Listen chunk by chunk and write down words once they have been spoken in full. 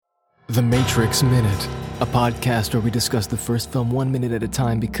The Matrix Minute, a podcast where we discuss the first film 1 minute at a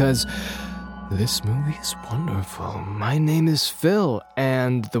time because this movie is wonderful. My name is Phil,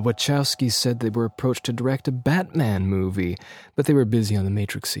 and the Wachowskis said they were approached to direct a Batman movie, but they were busy on the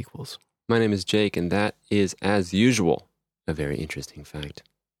Matrix sequels. My name is Jake, and that is, as usual, a very interesting fact.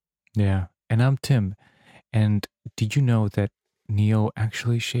 Yeah, and I'm Tim. And did you know that Neo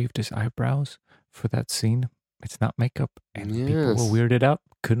actually shaved his eyebrows for that scene? It's not makeup, and people were weirded out.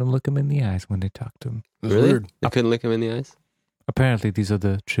 Couldn't look him in the eyes when they talked to him. Really? Weird. They couldn't look him in the eyes? Apparently, these are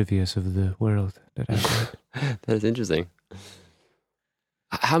the trivias of the world that I've read. That is interesting.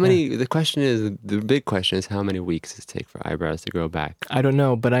 How many, the big question is how many weeks does it take for eyebrows to grow back? I don't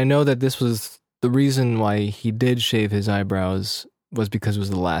know, but I know that this was the reason why he did shave his eyebrows was because it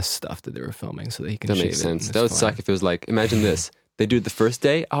was the last stuff that they were filming, so that he can That shave makes it. sense. That would suck if it was like, imagine this. They do it the first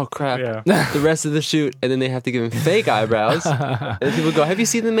day. Oh, crap. Yeah. The rest of the shoot. And then they have to give him fake eyebrows. And people go, have you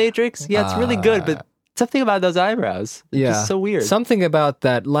seen The Matrix? Yeah, it's really good, but something about those eyebrows. It's just so weird. Something about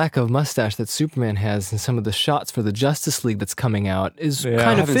that lack of mustache that Superman has in some of the shots for the Justice League that's coming out is I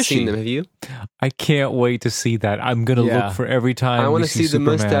kind of haven't fishy. seen them. Have you? I can't wait to see that. I'm going to look for every time I want we to see the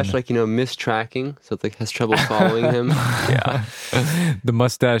Superman. mustache, like, mistracking, so it has trouble following him. Yeah. The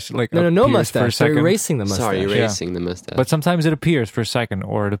mustache, like, No appears mustache. for a second. They're erasing the mustache. Sorry, erasing the mustache. But sometimes it appears for a second,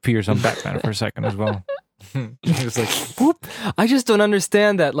 or it appears on Batman for a second as well. It's like, Whoop. I just don't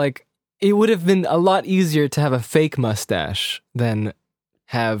understand that. Like, it would have been a lot easier to have a fake mustache than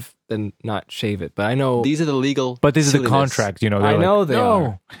not shave it. But I know These are the legal. but this is the silliness. contract, they're I like, know they no.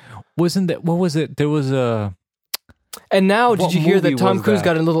 are. Wasn't that, what was it? There was a... And now, did What you hear that movie Tom was Cruise that?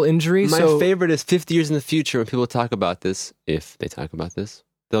 got a little injury? My so favorite is 50 years in the future when people talk about this. If they talk about this,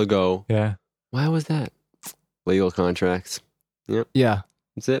 they'll go, Yeah. why was that? Legal contracts. yeah,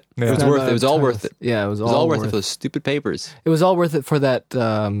 That's it. Yeah. It was Not worth it. about It was all time. worth it. Yeah, it was It was all worth it worth for those stupid papers. It was all worth it for that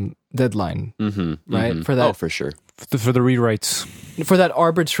deadline, Mm-hmm. right? For that, Oh, for sure. For the rewrites. for that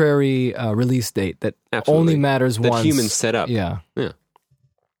arbitrary release date that Absolutely. only matters That once. humans set up. Yeah. Makes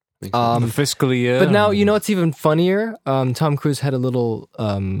sense. Fiscally, But now, you know what's even funnier? Tom Cruise had a little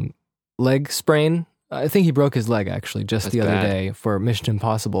leg sprain. I think he broke his leg, actually, just That's the other bad. day for Mission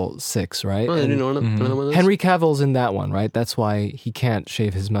Impossible 6, right? Oh, they And didn't know another one of those? Henry Cavill's in that one, right? That's why he can't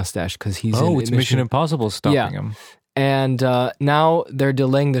shave his mustache, because he's in it's Mission Impossible stopping Yeah. him. And now they're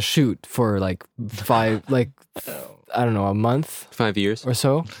delaying the shoot for like I don't know, a month 5 years. or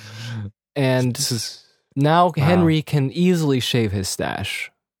so. And This is... now Henry can easily shave his stash.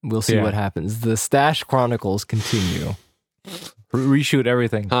 We'll see Yeah. what happens. The Stash Chronicles continue. Reshoot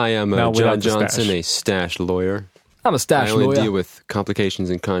everything. Hi, I'm Now John without the Johnson, stash. a stash lawyer. I'm a stash I only lawyer. deal with complications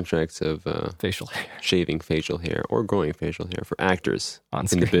and contracts of Facial hair shaving facial hair or growing facial hair for actors on in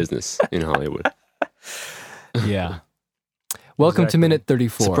screen. the business in Hollywood. Yeah. Welcome to Exactly. minute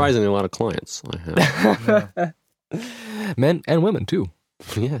 34. Surprisingly, a lot of clients I have. Men and women too.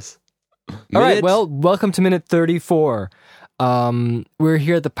 Yes. All right, Minute- well, welcome to minute 34. We're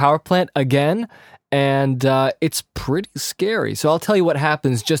here at the power plant again, and it's pretty scary. So I'll tell you what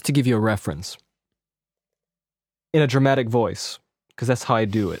happens just to give you a reference. In a dramatic voice, because that's how I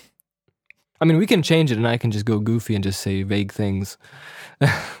do it. I mean, we can change it, and I can just go goofy and just say vague things.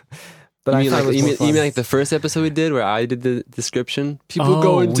 But I thought it was you more mean fun. like the first episode we did where I did the description? People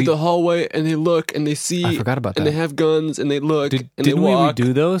go into the hallway and they look and they see I forgot about and that. they have guns and they look and they Didn't we walk.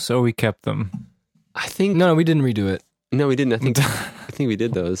 redo those, or we kept them? I think No, we didn't redo it. no, we didn't. I think we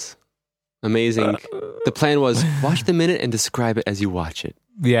did those. Amazing. The plan was watch the minute and describe it as you watch it.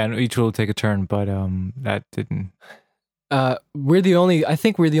 Yeah, and each will take a turn, but that didn't. I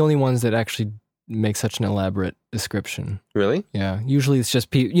think we're the only ones that actually make such an elaborate description. Really? Yeah, usually it's just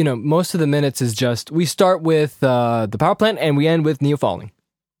most of the minutes is just we start with the power plant and we end with Neo falling.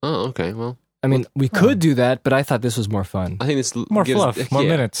 Oh, okay. Well, I mean, we could do that, but I thought this was more fun. I think this More gives, fluff, more yeah.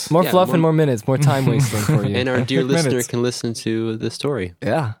 minutes. More Yeah, fluff more- and more minutes, more time wasting for you. And our dear listener Minutes. can listen to the story.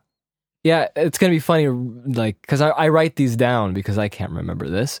 Yeah. Yeah, it's going to be funny, like, because I write these down because I can't remember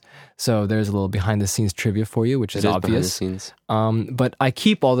this. So there's a little behind-the-scenes trivia for you, which is It is behind the obvious. scenes. But I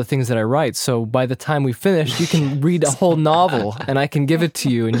keep all the things that I write, so by the time we finish, you can read a whole novel, and I can give it to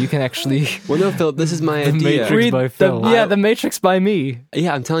you, and you can actually Well, no, Phil, this is my idea. Matrix. read by the, Phil. The Matrix by me.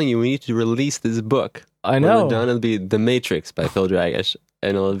 Yeah, I'm telling you, we need to release this book. I When know. we're done, it'll be The Matrix by Phil Dragish,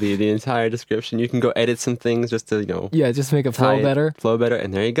 and it'll be the entire description. You can go edit some things just to, Yeah, just make it tie flow it- better.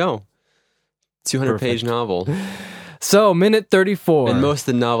 and there you go. 200-page novel. So, minute 34. And most of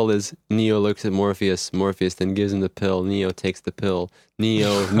the novel is Neo looks at Morpheus. Morpheus then gives him the pill. Neo takes the pill.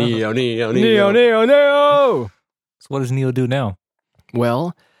 Neo. Neo! So what does Neo do now?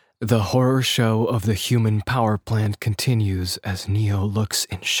 Well, the horror show of the human power plant continues as Neo looks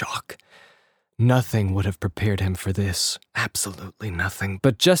in shock Nothing would have prepared him for this. Absolutely nothing.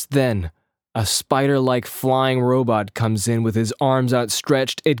 But just then, a spider-like flying robot comes in with his arms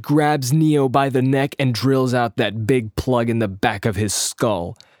outstretched. It grabs Neo by the neck and drills out that big plug in the back of his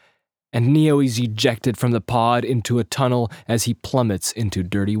skull. And Neo is ejected from the pod into a tunnel as he plummets into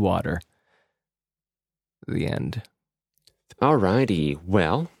dirty water. The end. Alrighty,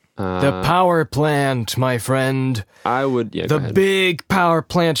 well... the power plant, my friend. I would... Yeah, the big power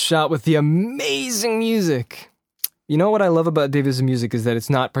plant shot with the amazing music. You know what I love about David's music is that it's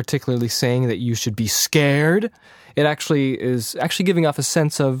not particularly saying that you should be scared. It actually is giving off a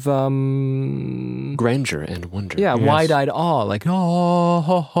sense of... grandeur and wonder. Yeah, yes. Wide-eyed awe. Like,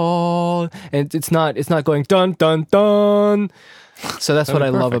 oh. And it's not going dun, dun, dun. So that's what I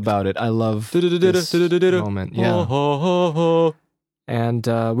love about it. I love this moment. Yeah. And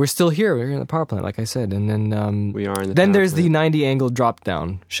we're still here. We're in the power plant, like I said. And then we are in the then there's plant. the 90 angle drop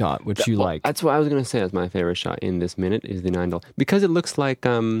down shot, which you like. That's what I was going to say. That's my favorite shot in this minute is the 90 because it looks like it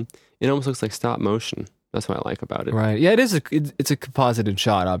almost looks like stop motion. That's what I like about it. Right? Yeah, it is. It's a composited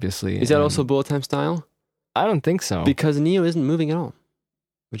shot, obviously. Is that also bullet time style? I don't think so. Because Neo isn't moving at all,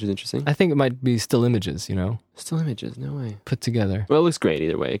 which is interesting. I think it might be still images. Still images. No way. Put together. Well, it looks great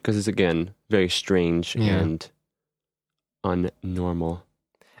either way because it's again very strange and unnormal.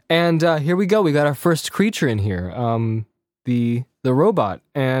 And here we go. We got our first creature in here, the robot,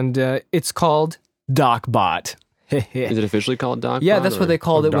 and it's called DocBot. Is it officially called DocBot? Yeah, that's what they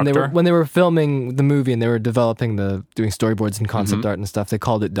called it when they were filming the movie and they were doing storyboards and concept art and stuff. They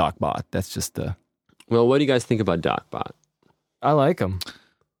called it DocBot. That's just the. Well, what do you guys think about DocBot? I like him.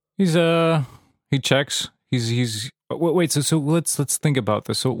 He's he checks. He's wait. So let's think about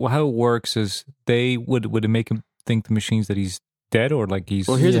this. So how it works is they would it make him think the machines that he's dead or like he's...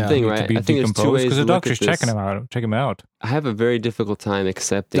 Well, here's the thing, right? I think there's two ways because the doctor's checking him out. I have a very difficult time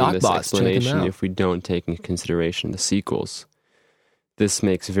accepting this explanation if we don't take into consideration the sequels. This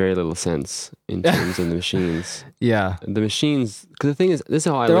makes very little sense in terms of the machines. Yeah. The machines... Because the thing is, this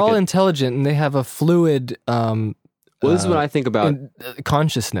is how They're all intelligent and they have a fluid... well, this is what I think about...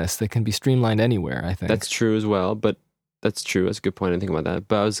 consciousness that can be streamlined anywhere, I think. That's true as well, but that's true. That's a good point. I didn't think about that.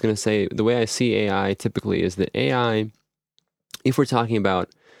 But I was going to say, the way I see AI typically is that AI... If we're talking about,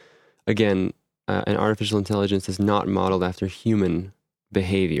 again, an artificial intelligence that's not modeled after human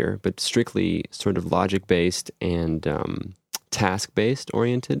behavior, but strictly sort of logic-based and task-based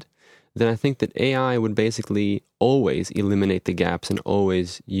oriented, then I think that AI would basically always eliminate the gaps and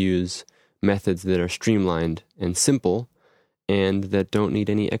always use methods that are streamlined and simple and that don't need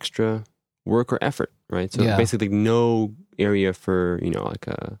any extra work or effort, right? So basically no area for, like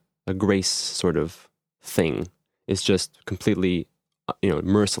a grace sort of thing. It's just completely,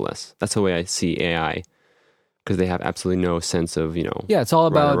 merciless. That's the way I see AI, because they have absolutely no sense of, Yeah, it's all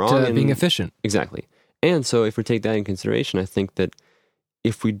about being efficient. Exactly. And so if we take that in consideration, I think that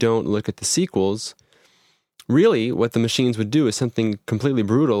if we don't look at the sequels, really what the machines would do is something completely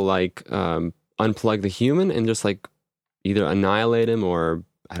brutal, like unplug the human and just like either annihilate him or,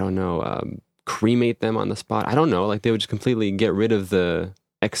 I don't know, cremate them on the spot. I don't know. Like they would just completely get rid of the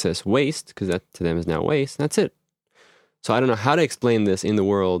excess waste, because that to them is now waste. That's it. So I don't know how to explain this in the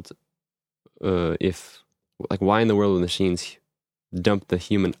world. Why in the world would machines dump the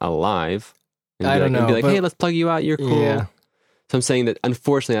human alive? And I don't know. And be like, hey, let's plug you out. You're cool. Yeah. So I'm saying that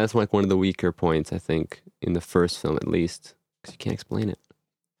unfortunately that's like one of the weaker points, I think, in the first film at least, because you can't explain it.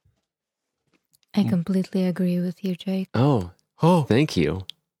 I completely agree with you, Jake. Oh, thank you,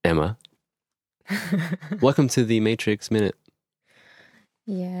 Emma. Welcome to the Matrix Minute.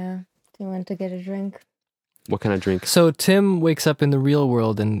 Yeah. Do you want to get a drink? What kind of drink? So Tim wakes up in the real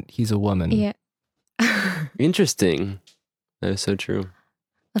world and he's a woman. Yeah. Interesting. That is so true.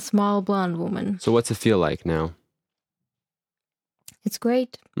 A small blonde woman. So what's it feel like now? It's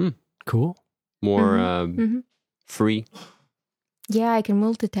great. Cool. More free. Yeah, I can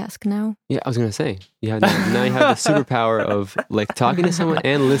multitask now. Yeah, I was going to say. Now you have the superpower of like talking to someone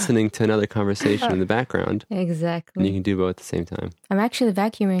and listening to another conversation in the background. Exactly. And you can do both at the same time. I'm actually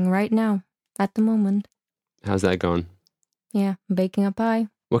vacuuming right now, at the moment. How's that going? Yeah, baking a pie.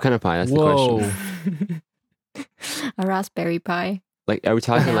 What kind of pie? That's the question. A raspberry pie. Like, are we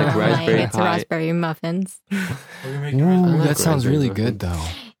talking like raspberry it's pie? raspberry muffins. Ooh, that sounds really good, though.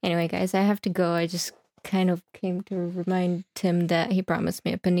 Anyway, guys, I have to go. I just kind of came to remind Tim that he promised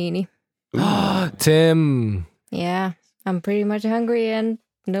me a panini. Tim. Yeah, I'm pretty much hungry and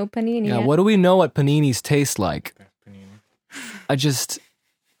no panini Yeah, yet. what do we know what paninis taste like? Those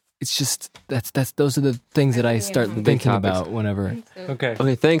are the things that I start thinking about whenever. Okay.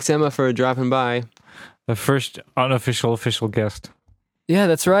 Okay, thanks, Emma, for dropping by. The first unofficial official guest. Yeah,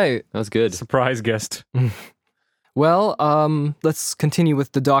 that's right. That was good. Surprise guest. Well, let's continue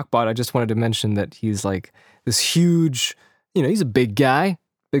with the Docbot. I just wanted to mention that he's like this huge, he's a big guy,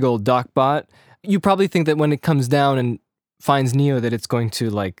 big old Docbot. You probably think that when it comes down and finds Neo that it's going to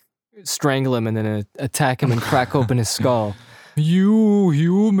like strangle him and then attack him and crack open his skull. You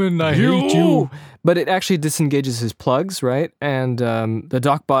human, I hate you. But it actually disengages his plugs, right? And the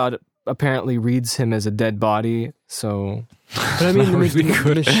Docbot apparently reads him as a dead body, so... But I mean, the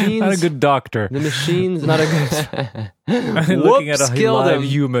machines... Not a good doctor. The machines... Not a good... Looking at a killed live him.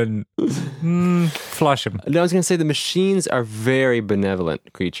 human. Flush him. No, I was going to say the machines are very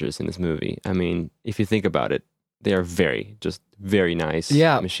benevolent creatures in this movie. I mean, if you think about it, they are very nice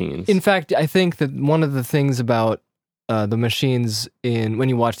machines. In fact, I think that one of the things about the machines when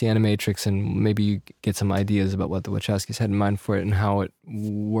you watch the Animatrix, and maybe you get some ideas about what the Wachowskis had in mind for it and how it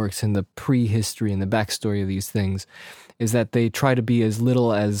works in the prehistory and the backstory of these things, is that they try to be as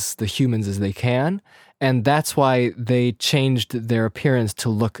little as the humans as they can. And that's why they changed their appearance to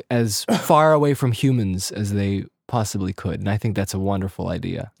look as far away from humans as they possibly could. And I think that's a wonderful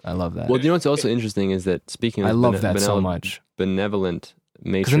idea. I love that. Well, you know what's also interesting is that speaking of I love that so much. Benevolent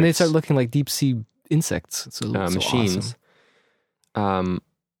Matrix. Because then they start looking like deep sea insects. It's so machines. Awesome.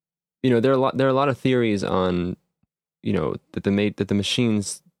 There are a lot of theories on, that the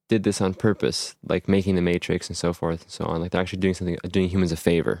machines did this on purpose, like making the Matrix and so forth and so on. Like they're actually doing humans a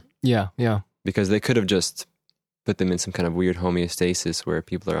favor. Yeah. Because they could have just put them in some kind of weird homeostasis where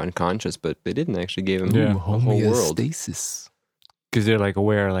people are unconscious, but they didn't actually give them a whole world. Homeostasis. Because they're like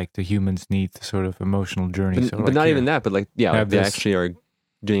aware, like the humans need the sort of emotional journey. But not even that. But like, they actually are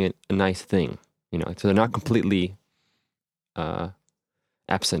doing a nice thing. So they're not completely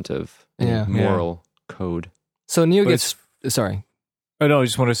absent of any moral code. So Neo gets... Sorry. Oh, no, I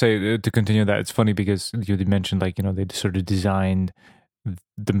just want to say, to continue that, it's funny because you mentioned, like, they sort of designed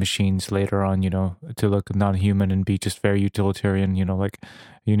the machines later on, to look non-human and be just very utilitarian, like,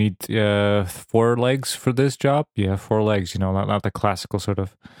 you need 4 legs for this job? Yeah, 4 legs, not the classical sort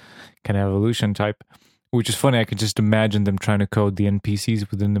of kind of evolution type. Which is funny, I could just imagine them trying to code the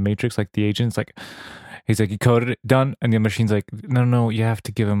NPCs within the Matrix, like the agents, like... He's like, you coded it, done. And the machine's like, no, you have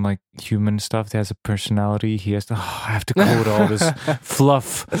to give him like human stuff that has a personality. He has to, I have to code all this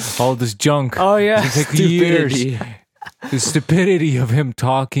fluff, all this junk. Oh, yeah. It's like years. The stupidity of him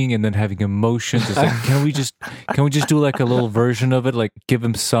talking and then having emotions. It's like, can we just do like a little version of it? Like give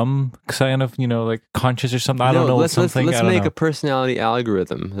him some kind of, like conscious or something? I don't know. Let's make a personality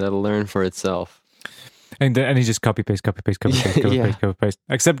algorithm that'll learn for itself. And he just copy paste.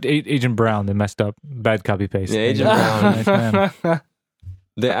 Except Agent Brown, they messed up. Bad copy paste. Yeah, Agent Brown.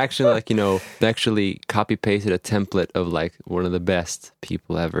 They actually they actually copy pasted a template of like one of the best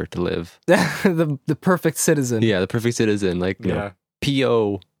people ever to live. the perfect citizen. Yeah, the perfect citizen. Like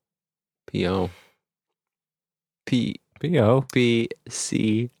P.O. PC.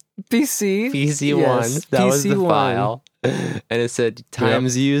 PC1. Yes, that was the PC1. file. And it said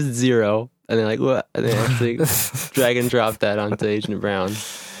times used 0. And they're like, what? And they actually drag and drop that onto Agent Brown.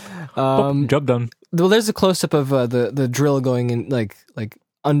 Job done. Well, there's a close-up of the drill going in, like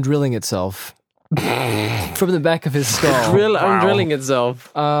undrilling itself from the back of his skull. Undrilling itself.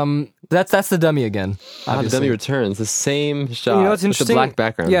 That's the dummy again. The dummy returns. The same shot what's with the black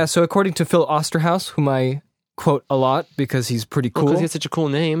background. Yeah, so according to Phil Osterhaus, whom I quote a lot because he's pretty cool. Because he has such a cool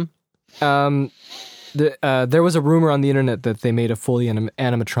name. There was a rumor on the internet that they made a fully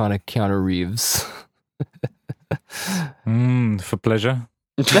animatronic Keanu Reeves. For pleasure.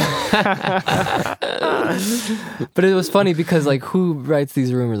 But it was funny because, like, who writes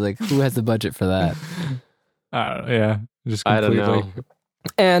these rumors? Like, who has the budget for that? Just completely. I don't know.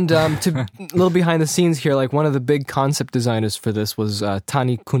 And to a little behind the scenes here, like one of the big concept designers for this was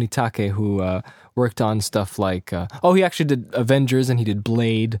Tani Kunitake, who worked on stuff like he actually did Avengers and he did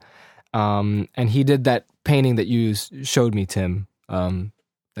Blade. And he did that painting that you showed me, Tim.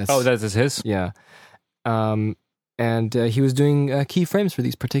 That's his? Yeah. And he was doing keyframes for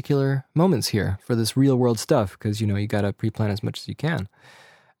these particular moments here, for this real world stuff, because, you got to pre-plan as much as you can.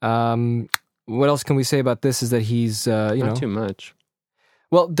 What else can we say about this is that he's, Not too much.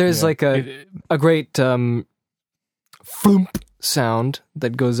 Well, there's like a great flump sound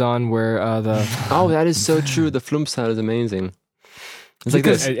that goes on where the... Oh, that is so true. The flump sound is amazing. It's like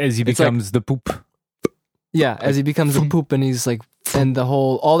this. As he becomes the poop. Yeah, as he becomes the poop, and he's like, and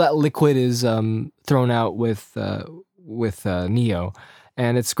all that liquid is thrown out with Neo,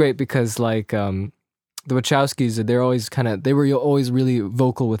 and it's great because like the Wachowskis, they were always really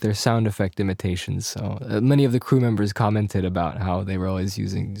vocal with their sound effect imitations. So many of the crew members commented about how they were always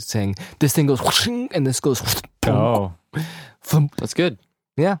saying this thing goes whooshing, and this goes whoosh, oh. Thump. That's good.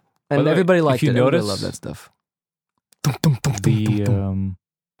 Yeah, and By the way, everybody if liked you it. Everybody notice, loved that stuff.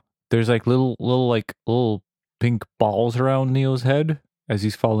 There's like little pink balls around Neo's head as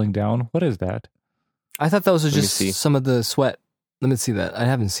he's falling down. What is that? I thought that was Let me just see. some of the sweat. Let me see that. I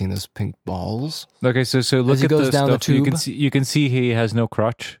haven't seen those pink balls. Okay, so look he at goes the down the stuff. You tube. can see he has no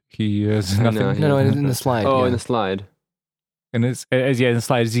crutch. He has I nothing. know, No, in the slide. Oh, yeah. in the slide. And it's in the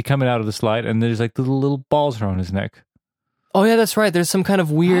slide. Is he coming out of the slide? And there's like little balls around his neck. Oh yeah, that's right. There's some kind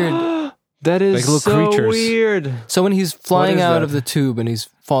of weird. That is Like little so creatures. weird. So when he's flying is out that? of the tube and he's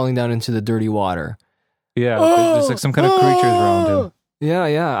falling down into the dirty water. Yeah, there's like some kind of creatures around him.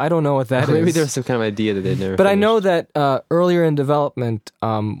 Yeah. I don't know what that is. Maybe there was some kind of idea that they'd never. But I finished. know that earlier in development,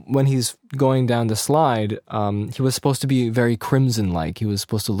 when he's going down the slide, he was supposed to be very crimson-like. He was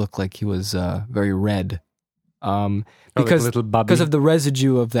supposed to look like he was very red, Like because a little bubby. because of the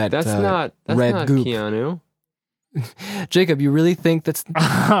residue of that That's not red not goop. Keanu. Jacob, you really think that's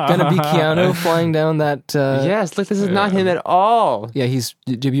gonna be Keanu flying down that? Yes, look, this is not him at all. Yeah,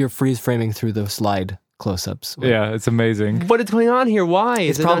 you're freeze framing through the slide close-ups. Yeah, it's amazing. What is going on here? Why?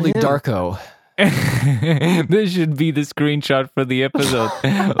 It's is it not probably him? Darko. This should be the screenshot for the episode.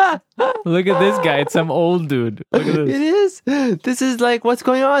 Look at this guy. It's some old dude. Look at It this. is. This is like, what's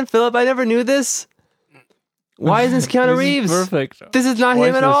going on, Philip? I never knew this. Why is this Keanu This is Reeves? perfect. This is not Why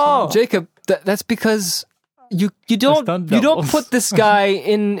him is at this- all. Jacob, that's because you stunt don't doubles. put this guy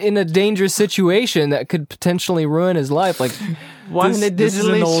in a dangerous situation that could potentially ruin his life, like Why This- didn't they this is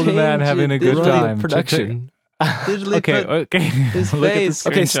an digitally old man change having it? a good Digitally- time. production. Digitally Okay, put okay. his Look at the face.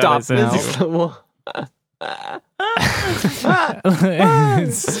 Okay, screenshot stop. I sent This you. is- well,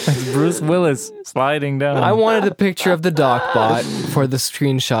 It's Bruce Willis sliding down. I wanted a picture of the doc bot for the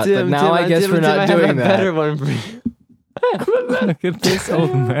screenshot, but Tim, now Tim, I guess Tim, we're Tim, not I have doing a that. better one for you. Look at this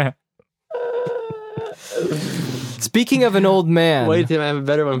old man. Speaking of an old man, Wait, Tim, I have a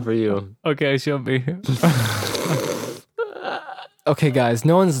better one for you. Okay, show me. okay, guys,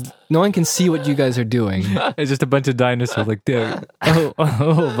 no one can see what you guys are doing. It's just a bunch of dinosaurs like there. Oh,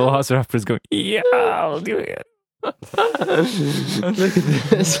 Velociraptor's going, yeah, I'll do it. Look at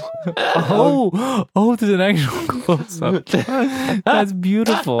this. Oh, there's an actual close-up. That's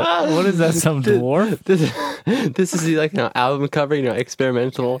beautiful. What is that, some dwarf? This is like an album cover,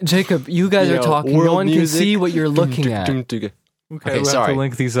 experimental. Jacob, you guys are talking. No world one can music. see what you're looking at. Okay, we'll have sorry. to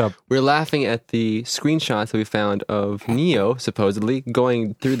link these up. We're laughing at the screenshots that we found of Neo supposedly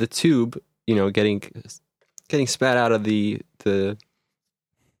going through the tube, getting spat out of the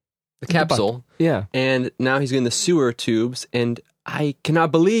capsule, Yeah. and now he's in the sewer tubes. And I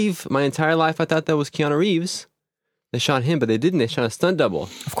cannot believe my entire life I thought that was Keanu Reeves. They shot him, but they didn't. They shot a stunt double.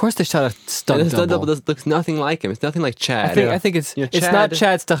 Of course, they shot a stunt And the stunt double. double looks nothing like him. It's nothing like Chad. I think it's it's not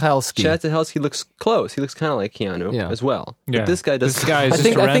Chad Stahelski. Chad Stahelski looks close. He looks kind of like Keanu as well. Yeah. But this guy does. This guy is I just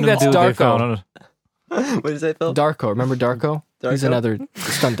think- a I think random that's dude they Darko. found on a- What did you say, Phil? Darko. Remember Darko? He's Darko? another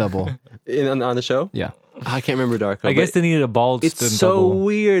stunt double. On the show? Yeah. I can't remember Darko. I guess but they needed a bald it's stunt so double.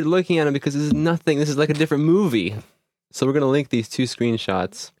 weird looking at him because this is nothing. This is like a different movie. So we're gonna link these two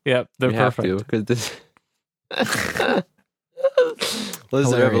screenshots. Yep, they're We have perfect. to because this. Well, this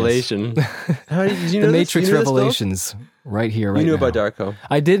is a Hilarious. revelation. How did you know The this? Matrix You knew this, Phil? Revelations, right here, right You knew now. about Darko.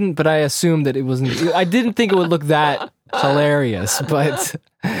 I didn't, but I assumed that it wasn't. I didn't think it would look that hilarious, but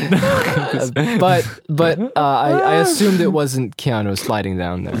I assumed it wasn't Keanu sliding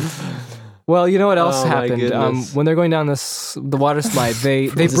down there. Well, you know what else Oh, my happened? goodness. When they're going down the water slide, they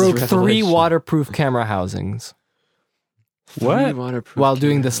This is broke a 3 revelation. waterproof camera housings What? Three waterproof while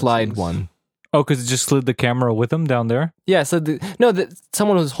doing the cameras. slide one. Oh, because it just slid the camera with him down there? Yeah, so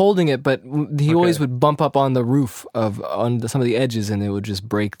someone was holding it, but he always would bump up on the roof on some of the edges, and it would just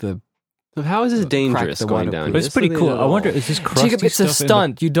break the. So how is this dangerous the going waterproof. down? But it's This pretty isn't cool. at I wonder, all. is this crusty Jacob, it's a stuff in the-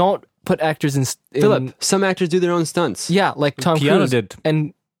 stunt. You don't put actors in. Philip, some actors do their own stunts. Yeah, like Tom Keanu Cruise did.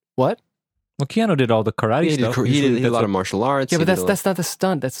 And what? Well, Keanu did all the karate He did, stuff. he Usually did a that's lot of martial arts. Yeah, but He did that's not the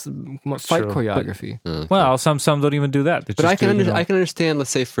stunt. That's fight true. choreography. Well, some don't even do that. They But just I can do, you know. I can understand.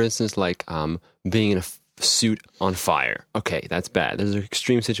 Let's say, for instance, like being in a suit on fire. Okay, that's bad. There's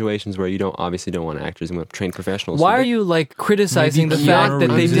extreme situations where you obviously don't want actors and want trained professionals. Why So are you like criticizing the Maybe fact Keanu that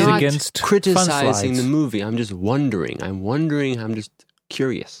they Reeves I'm is did? not against fun criticizing slides. the movie. I'm just wondering. I'm just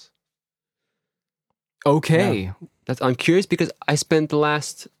curious. Okay, I'm curious because I spent the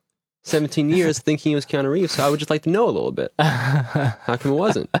last 17 years thinking it was Keanu Reeves, so I would just like to know a little bit. How come it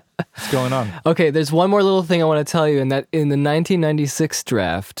wasn't? What's going on? okay. There's one more little thing I want to tell you, and that in the 1996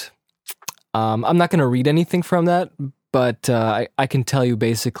 draft, I'm not going to read anything from that, but I can tell you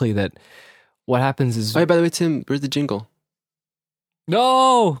basically that what happens is Oh, yeah, by the way, Tim, where's the jingle?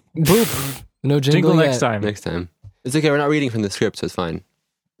 No! boop. No Jingle jingle next yet. time. Next time. It's okay. We're not reading from the script, so it's fine.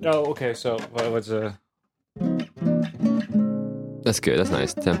 Oh, okay. So what's That's good. That's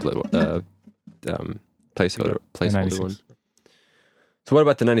nice. Template. Placeholder 96. one. So what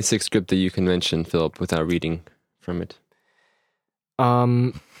about the 96 script that you can mention, Philip, without reading from it?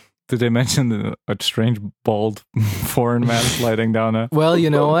 Did they mention a strange bald foreign man sliding down a? Well, you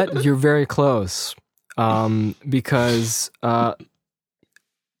know what? You're very close. Because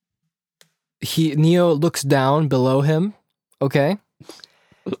Neo looks down below him, okay,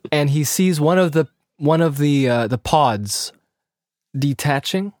 and he sees one of the pods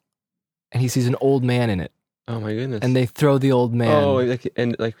detaching, and he sees an old man in it. Oh my goodness! And they throw the old man. Oh,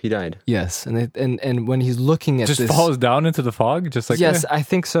 like he died. Yes, and when he's looking at just this, falls down into the fog, just like yes, I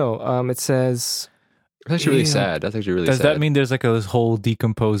think so. It says that's actually really sad. That's actually really Does sad. that mean there's like this whole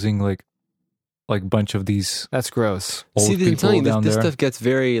decomposing like bunch of these? That's gross. Old See, I'm people telling you, down this there? stuff gets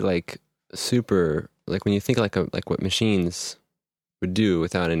very like super. Like when you think like what machines would do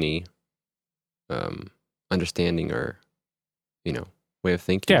without any understanding or way of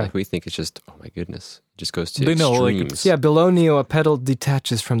thinking. Yeah. Like we think it's just, oh my goodness, it just goes to They know, like, extremes. Yeah, below Neo, a pedal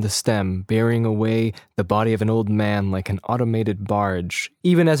detaches from the stem, bearing away the body of an old man like an automated barge,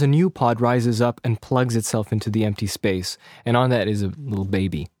 even as a new pod rises up and plugs itself into the empty space. And on that is a little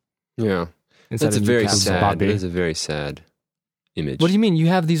baby. Yeah. inside That's a new very capsule. sad. Bobby. It is a very sad image. What do you mean? You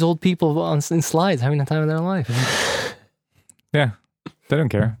have these old people in slides having the time of their life. Yeah, they don't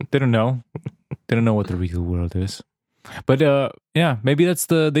care. They don't know. They don't know what the real world is. But yeah, maybe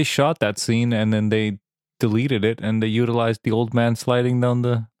they shot that scene and then they deleted it and they utilized the old man sliding down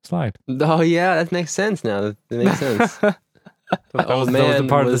the slide. Oh yeah, that makes sense now. That makes sense. The old that was man the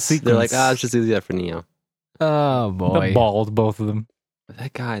part of the sequence. They're like, let's just do that for Neo. Oh, boy. The bald, both of them.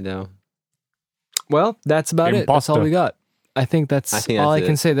 That guy though. Well, that's about it. That's all Imposter. we got. I think that's I think all that's I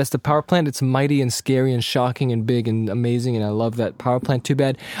can it. say. That's the power plant. It's mighty and scary and shocking and big and amazing, and I love that power plant. Too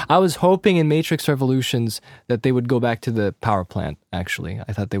bad. I was hoping in Matrix Revolutions that they would go back to the power plant, actually.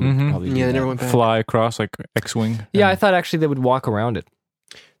 I thought they would probably do Yeah, they that. never went back. Fly across like X-wing. Yeah, I thought actually they would walk around it.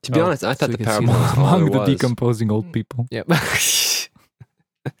 To be honest, I thought so the you can power see plant was all among there the was. decomposing old people. Yep.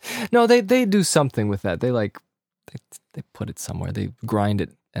 No, they do something with that. They they put it somewhere. They grind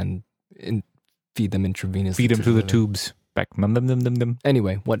it and feed them intravenously. Feed them to through the tubes. Back. Them.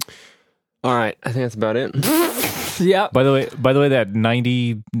 Anyway, what? All right, I think that's about it. Yeah. By the way, that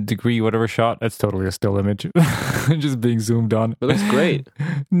 90-degree whatever shot, that's totally a still image. Just being zoomed on. It looks great.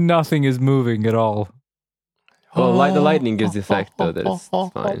 Nothing is moving at all. Well, the lightning gives the effect though that it's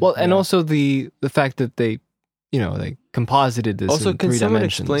fine. Well, and also the fact that they composited this. Also, in can 3 someone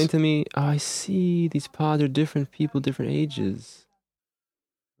dimensions. explain to me? Oh, I see. These pods are different people, different ages.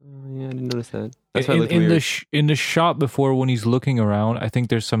 Oh, yeah, I didn't notice that. That's why it looked in weird. in the shot before when he's looking around, I think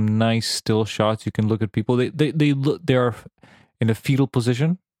there's some nice still shots. You can look at people. They are in a fetal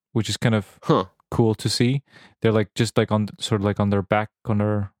position, which is kind of cool to see. They're like just like on sort of like on their back, on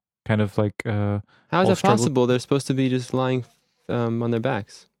their kind of like. How is all that struggled. possible? They're supposed to be just lying on their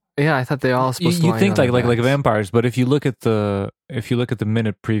backs. Yeah, I thought they all supposed to. You lie think on their like backs. vampires, but if you look at the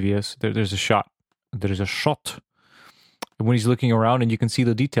minute previous, there's a shot. There's a shot when he's looking around, and you can see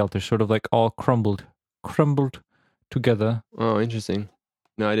the detail. They're sort of like all crumbled together. Oh, interesting.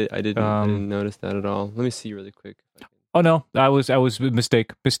 No, I didn't notice that at all. Let me see really quick. Oh no, I was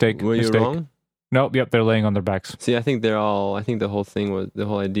mistake. Were you wrong? Nope, yep, they're laying on their backs. See, I think the whole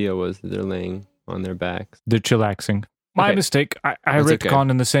idea was that they're laying on their backs. They're chillaxing. My Okay. mistake. I That's ripped okay. Con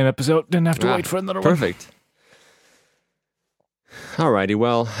in the same episode. Didn't have to wait for another one. Perfect. Alrighty,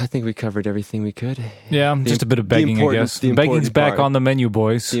 well, I think we covered everything we could. Yeah, just a bit of begging, I important- guess. the Begging's important back part. on the menu,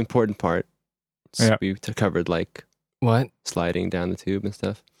 boys. The important part. Yeah. We covered like What? sliding down the tube and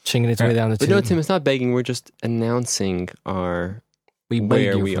stuff. Chinging its way down the But tube. no, Tim, it's not begging. We're just announcing where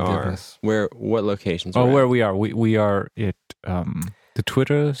beg you we for are, forgiveness. what locations. Oh, we're where at. we are. We are at the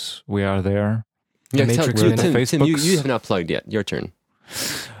Twitters. We are there. Yeah, Matrix Tim, Minute. Tim, you Facebooks. have not plugged yet. Your turn.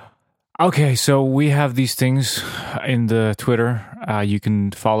 Okay, so we have these things in the Twitter. You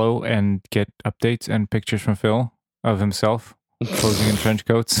can follow and get updates and pictures from Phil of himself posing in trench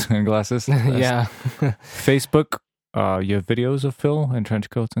coats and glasses. Yeah. Facebook, you have videos of Phil in trench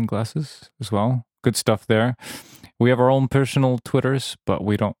coats and glasses as well. Good stuff there. We have our own personal Twitters, but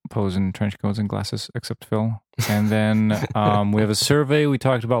we don't pose in trench coats and glasses except Phil. And then we have a survey we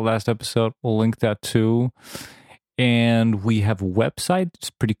talked about last episode. We'll link that too. And we have a website.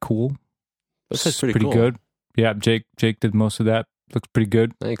 It's pretty cool. That's pretty cool. good. Yeah, Jake did most of that. Looks pretty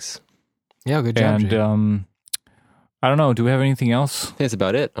good. Thanks. Yeah, good job. And Jake. I don't know. Do we have anything else? I think that's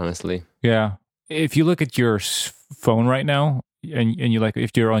about it, honestly. Yeah. If you look at your phone right now, and you like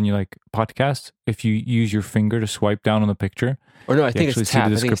if you're on your like podcast, if you use your finger to swipe down on the picture, Or no, I think actually it's see the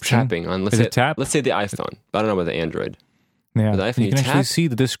tap. I think it's description. tapping on. Is it tap? Let's say the iPhone. I don't know about the Android. yeah, With the iPhone, you can you actually tap, see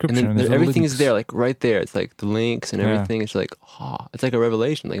the And description. then and there's little everything is links. there, like right there. It's like the links and Yeah. everything. It's like, it's like a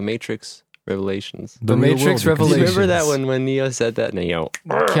revelation, like Matrix Revelations. The real Matrix world, Do you Revelations. remember that when Neo said that?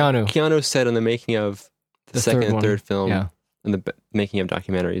 Keanu said on the making of the second third and one. third film, Yeah. and the making of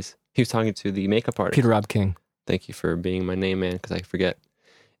documentaries, he was talking to the makeup artist. Peter Rob King. Thank you for being my name man, because I forget.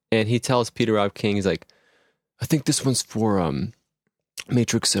 And he tells Peter Rob King, he's like, I think this one's for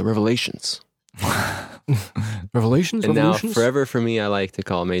Matrix Revelations. Revelations? And now Revolutions? forever for me, I like to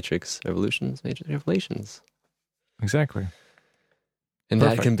call Matrix Revolutions Matrix Revelations. Exactly. And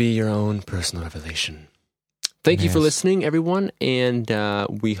Perfect. that can be your own personal revelation. Thank you for Yes. listening, everyone. And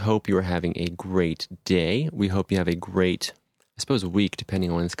we hope you are having a great day. We hope you have a great, I suppose, week, depending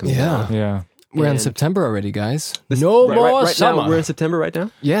on when this comes Yeah. out. Yeah. We're in And September already, guys. Right summer. now, we're in September right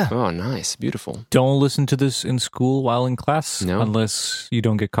now? Yeah. Oh, nice. Beautiful. Don't listen to this in school while in class, No. unless you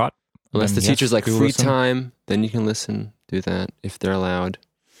don't get caught. Unless Then the yes, teacher's like do free listen. time, then you can listen. Do that if they're allowed.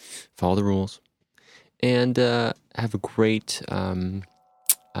 Follow the rules. And have a great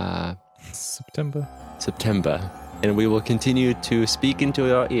September. September. And we will continue to speak into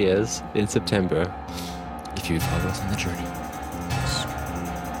your ears in September if you follow us on the journey.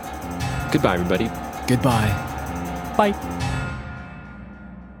 Goodbye, everybody. Goodbye. Bye.